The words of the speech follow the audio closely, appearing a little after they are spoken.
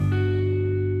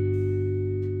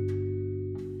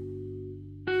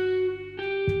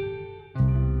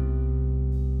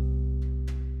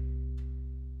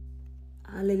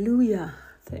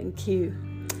Thank you.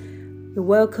 You're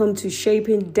welcome to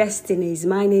Shaping Destinies.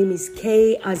 My name is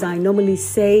Kay, as I normally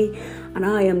say, and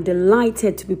I am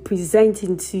delighted to be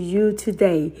presenting to you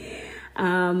today.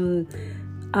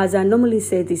 As I normally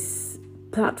say, this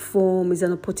platform is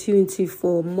an opportunity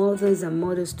for mothers and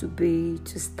mothers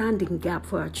to stand in gap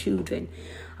for our children.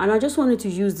 And I just wanted to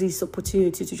use this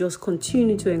opportunity to just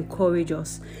continue to encourage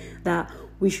us that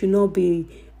we should not be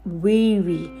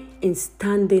weary in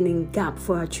standing in gap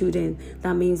for our children.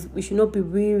 That means we should not be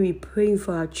weary praying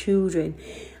for our children,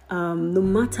 no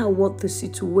matter what the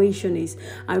situation is.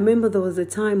 I remember there was a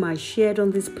time I shared on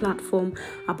this platform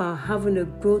about having a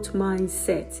growth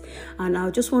mindset, and I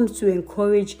just wanted to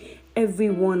encourage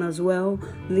everyone as well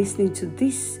listening to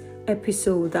this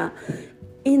episode that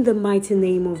in the mighty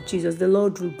name of Jesus, the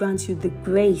Lord will grant you the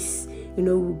grace,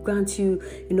 will grant you,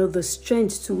 the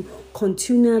strength to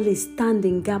continually stand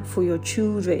in gap for your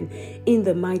children in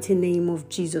the mighty name of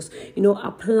Jesus.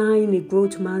 Applying a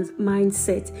growth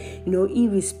mindset,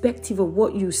 irrespective of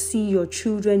what you see your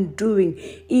children doing,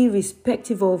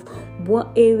 irrespective of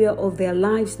what area of their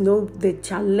lives, the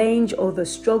challenge or the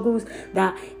struggles,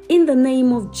 that in the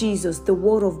name of Jesus, the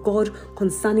word of God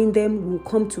concerning them will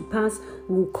come to pass,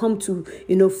 will come to,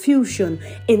 fusion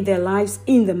in their lives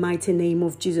in the mighty name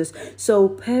of Jesus. So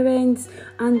parents,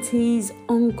 aunties,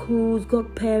 uncles,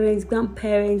 godparents,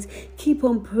 grandparents, keep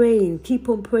on praying, keep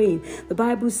on praying. The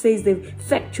Bible says the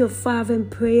effectual fervent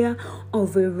prayer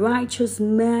of a righteous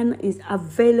man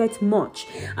availeth much.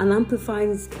 And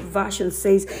Amplifying version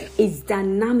says it's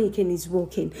dynamic and it's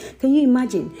working. Can you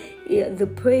imagine? The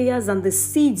prayers and the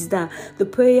seeds the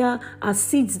prayer are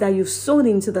seeds that you've sown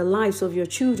into the lives of your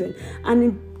children,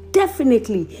 and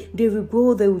definitely they will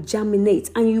grow, they will germinate,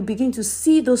 and you begin to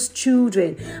see those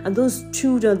children,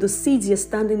 the seeds you're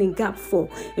standing in gap for,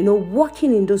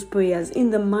 walking in those prayers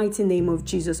in the mighty name of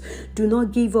Jesus. Do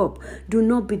not give up. Do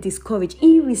not be discouraged.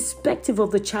 Irrespective of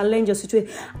the challenge or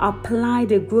situation, apply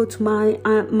the growth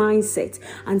mindset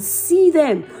and see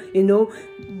them,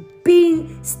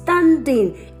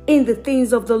 standing in the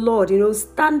things of the Lord,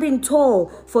 standing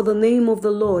tall for the name of the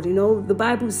Lord. The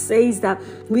Bible says that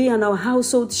we and our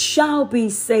household shall be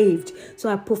saved. So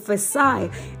I prophesy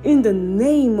in the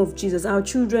name of Jesus, our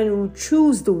children will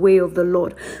choose the way of the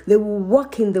Lord. They will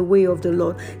walk in the way of the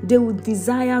Lord. They will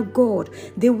desire God.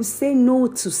 They will say no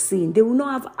to sin. They will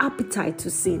not have appetite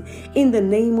to sin in the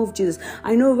name of Jesus.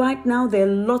 I know right now there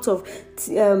are a lot of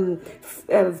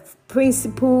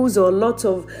principles or a lot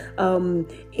of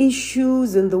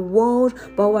issues in the world,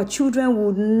 but our children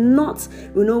will not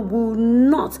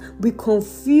be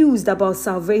confused about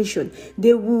salvation.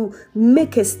 They will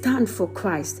make a stand for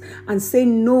Christ and say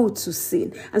no to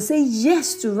sin and say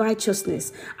yes to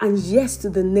righteousness and yes to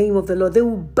the name of the Lord. They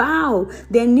will bow,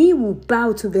 their knee will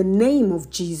bow to the name of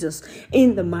Jesus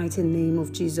in the mighty name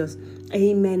of Jesus.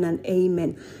 Amen and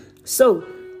amen. So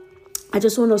I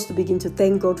just want us to begin to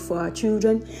thank God for our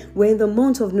children. We're in the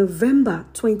month of November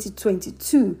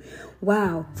 2022.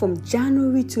 Wow, from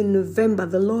January to November,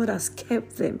 the Lord has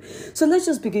kept them. So let's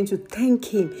just begin to thank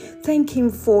Him. Thank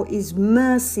Him for His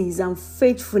mercies and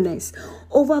faithfulness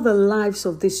over the lives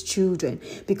of these children,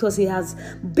 because He has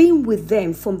been with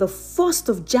them from the 1st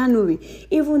of January.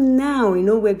 Even now,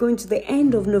 we're going to the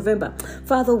end of November.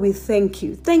 Father, we thank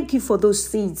you. Thank you for those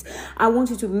seeds. I want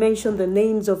you to mention the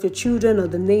names of your children or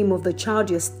the name of the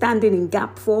child you're standing in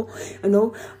gap for.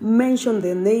 Mention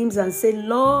their names and say,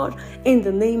 Lord, in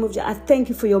the name of Jesus, I thank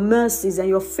you for your mercies and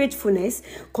your faithfulness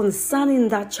concerning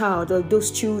that child or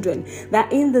those children,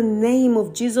 that in the name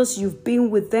of Jesus, you've been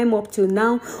with them up till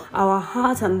now. Our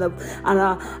heart and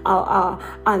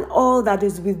all that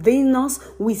is within us,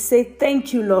 we say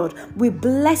thank you, Lord. We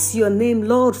bless your name,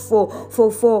 Lord,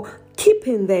 for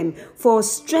keeping them, for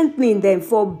strengthening them,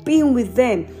 for being with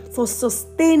them, for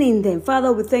sustaining them.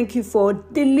 Father, we thank you for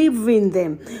delivering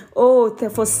them,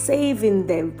 for saving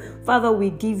them. Father,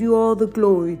 we give you all the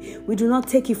glory. We do not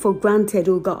take it for granted,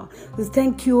 oh God. We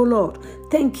thank you, oh Lord.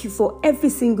 Thank you for every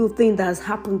single thing that has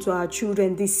happened to our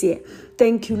children this year.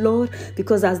 Thank you, Lord,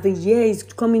 because as the year is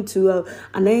coming to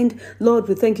an end, Lord,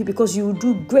 we thank you because you will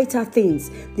do greater things.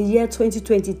 The year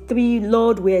 2023,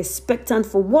 Lord, we're expectant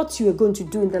for what you are going to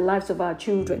do in the lives of our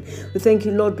children. We thank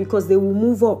you, Lord, because they will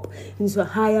move up into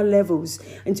higher levels,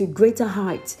 into greater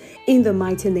heights in the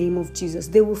mighty name of Jesus.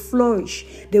 They will flourish.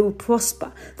 They will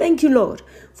prosper. Thank you, Lord,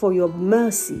 for your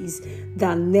mercies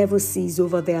that never cease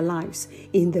over their lives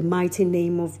in the mighty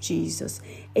name of Jesus.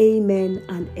 Amen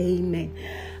and amen.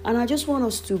 And I just want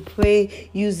us to pray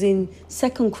using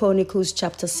 2 Chronicles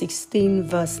chapter 16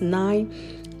 verse 9.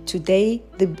 Today,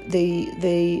 the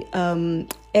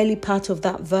early part of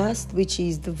that verse, which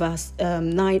is the verse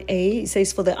 9a. It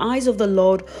says, "For the eyes of the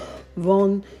Lord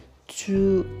run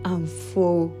to and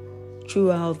fro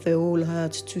throughout the whole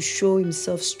earth to show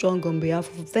himself strong on behalf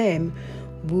of them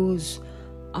whose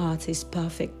heart is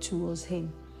perfect towards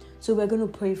him." So we're going to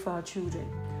pray for our children.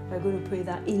 We're going to pray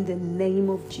that in the name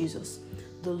of Jesus,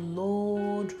 the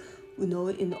Lord, in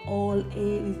all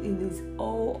in his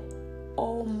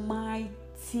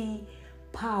almighty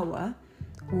power,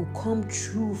 will come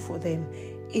true for them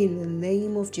in the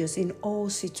name of Jesus, in all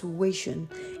situation.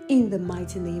 In the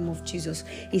mighty name of Jesus,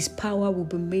 his power will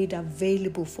be made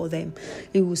available for them.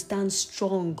 He will stand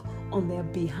strong on their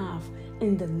behalf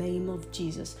in the name of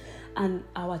Jesus. And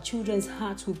our children's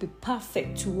hearts will be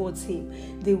perfect towards him.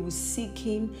 They will seek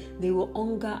him. They will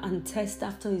hunger and thirst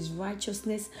after his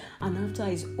righteousness and after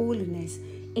his holiness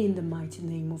in the mighty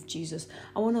name of Jesus.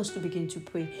 I want us to begin to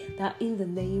pray that in the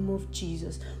name of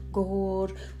Jesus,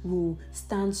 God will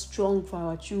stand strong for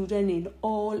our children in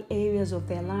all areas of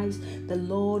their lives. The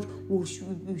Lord will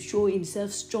show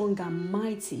himself strong and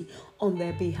mighty on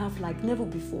their behalf like never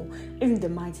before in the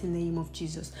mighty name of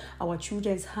Jesus. Our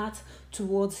children's heart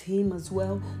towards him as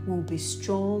well will be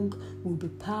strong, will be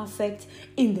perfect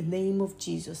in the name of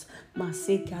Jesus.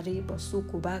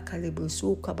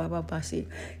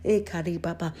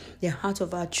 The heart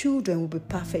of our children will be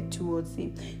perfect towards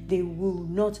him. They will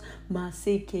not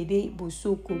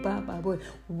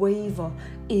waver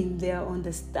in their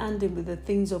understanding with the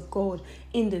things of God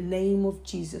in the name of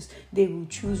Jesus. They will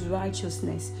choose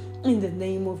righteousness in the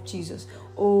name of Jesus.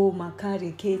 Oh,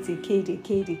 Makari Kete Kete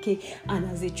Kete. And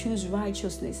as they choose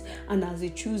righteousness and as they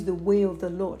choose the way of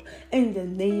the Lord in the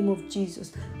name of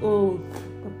Jesus, oh,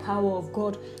 the power of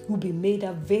God will be made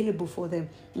available for them.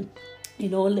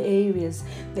 In all areas,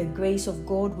 the grace of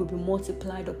God will be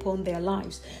multiplied upon their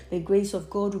lives. The grace of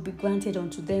God will be granted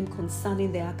unto them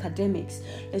concerning their academics.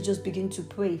 Let's just begin to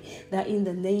pray that in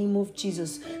the name of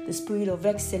Jesus, the spirit of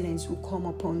excellence will come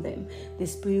upon them. The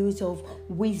spirit of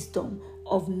wisdom,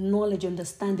 of knowledge,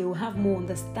 understanding. They will have more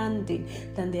understanding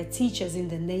than their teachers in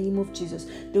the name of Jesus.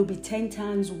 They'll be 10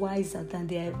 times wiser than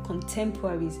their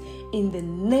contemporaries in the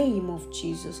name of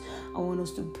Jesus. I want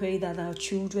us to pray that our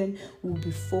children will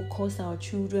be focused. Our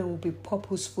children will be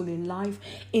purposeful in life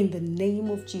in the name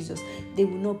of Jesus. They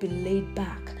will not be laid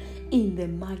back. In the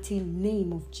mighty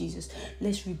name of Jesus,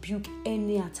 let's rebuke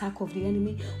any attack of the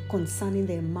enemy concerning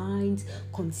their minds,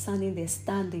 concerning their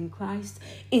stand in Christ.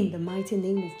 In the mighty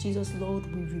name of Jesus, Lord,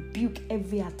 we rebuke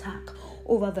every attack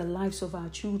over the lives of our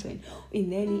children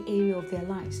in any area of their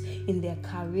lives. In their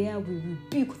career, we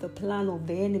rebuke the plan of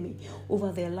the enemy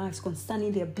over their lives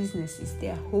concerning their businesses,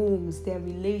 their homes, their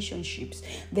relationships,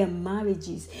 their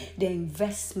marriages, their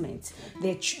investments,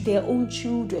 their own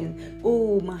children.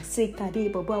 Oh, Masekade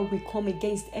Baba, we come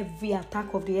against every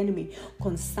attack of the enemy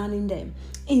concerning them.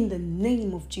 In the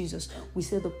name of Jesus, we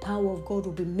say the power of God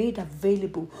will be made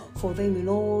available for them in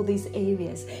all these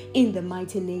areas. In the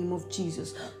mighty name of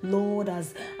Jesus, Lord,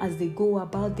 as they go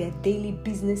about their daily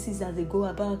businesses, as they go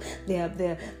about their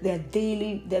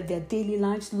daily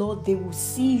lives, Lord, they will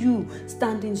see you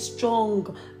standing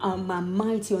strong and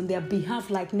mighty on their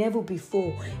behalf like never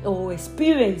before, or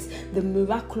experience the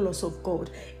miraculous of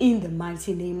God in the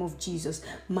mighty name of Jesus.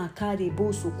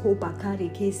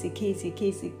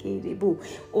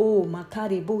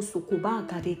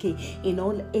 In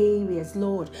all areas,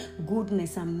 Lord,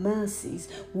 goodness and mercies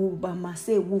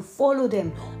will follow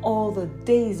them all the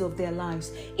days of their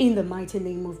lives in the mighty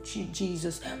name of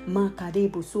Jesus.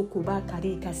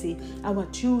 Our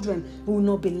children will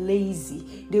not be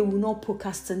lazy. They will not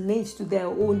procrastinate to their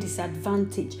own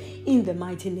disadvantage in the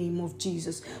mighty name of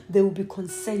Jesus. They will be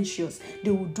conscientious.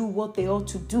 They will do what they ought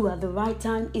to do at the right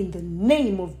time in the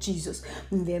name of Jesus.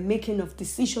 When they're making of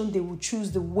decision, they will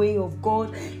choose the way of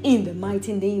God in the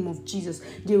mighty name of Jesus.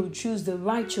 They will choose the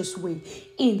righteous way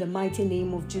in the mighty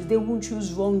name of Jesus. They won't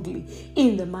choose wrongly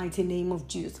in the mighty name of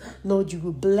Jesus. Lord, you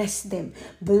will bless them.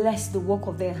 Bless the work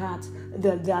of their heart,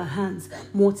 their hands.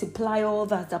 Multiply all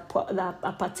that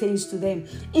pertains to them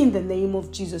in the name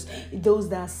of Jesus. Those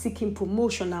that are seeking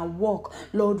promotion at work,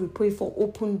 Lord, we pray for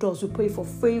open doors. We pray for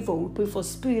favor. We pray for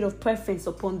spirit of preference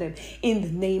upon them in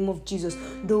the name of Jesus.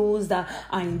 Those that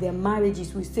are in their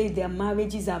marriages, we say their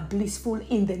marriages are blissful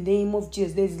in the name of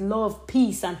Jesus. There's love,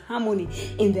 peace, and harmony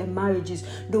in their marriages.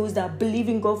 Those that believe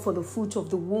in God for the fruit of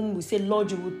the womb, we say,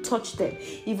 Lord, you will touch touch them.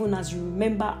 Even as you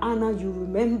remember Anna, you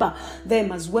remember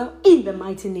them as well. In the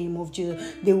mighty name of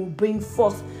Jesus, they will bring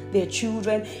forth their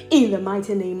children in the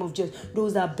mighty name of Jesus.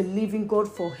 Those that believe in God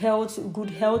for health, good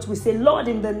health, we say, Lord,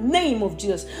 in the name of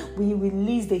Jesus, we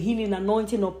release the healing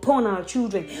anointing upon our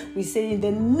children. We say, in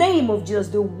the name of Jesus,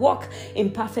 they walk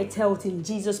in perfect health in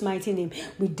Jesus' mighty name.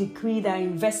 We decree that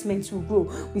investments will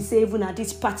grow. We say, even at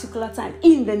this particular time,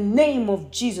 in the name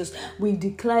of Jesus, we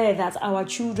declare that our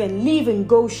children live in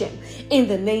Goshen in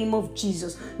the name of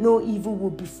Jesus. No evil will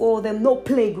befall them, no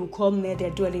plague will come near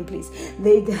their dwelling place.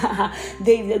 They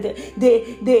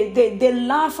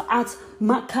laugh at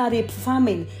Makari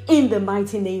famine in the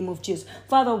mighty name of Jesus.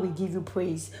 Father, we give you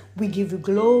praise, we give you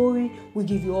glory, we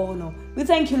give you honor. We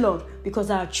thank you, Lord, because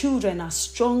our children are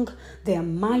strong, they are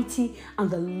mighty,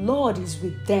 and the Lord is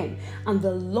with them, and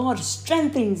the Lord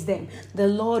strengthens them, the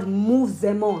Lord moves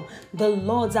them on, the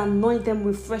Lord anoints them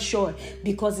with fresh oil,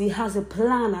 because He has a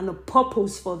plan and a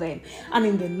purpose for them. And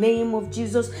in the name of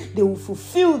Jesus, they will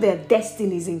fulfill their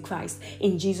destinies in Christ,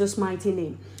 in Jesus' mighty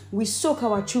name. We soak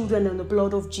our children in the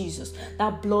blood of Jesus,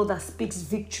 that blood that speaks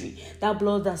victory, that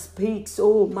blood that speaks,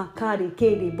 oh, makare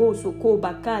kede boso ko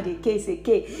bakare kese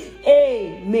ke,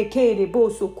 eh, mekere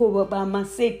boso ko baba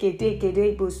maseke de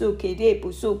kede boso kede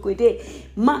boso kede,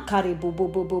 makare bo bo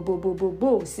bo bo bo bo bo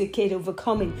bo, sekede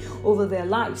overcoming over their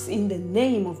lives in the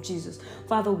name of Jesus.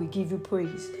 Father, we give you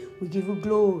praise, we give you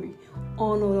glory,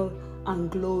 honor and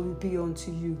glory be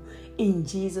unto you in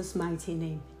Jesus' mighty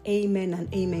name. Amen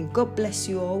and amen. God bless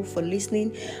you all for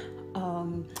listening.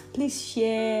 Please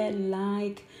share,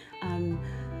 like, and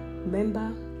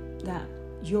remember that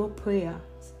your prayers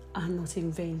are not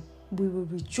in vain. We will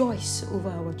rejoice over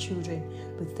our children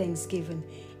with thanksgiving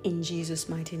in Jesus'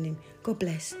 mighty name. God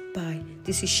bless. Bye.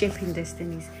 This is Shaping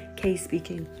Destinies. Kay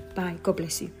speaking. Bye. God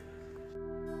bless you.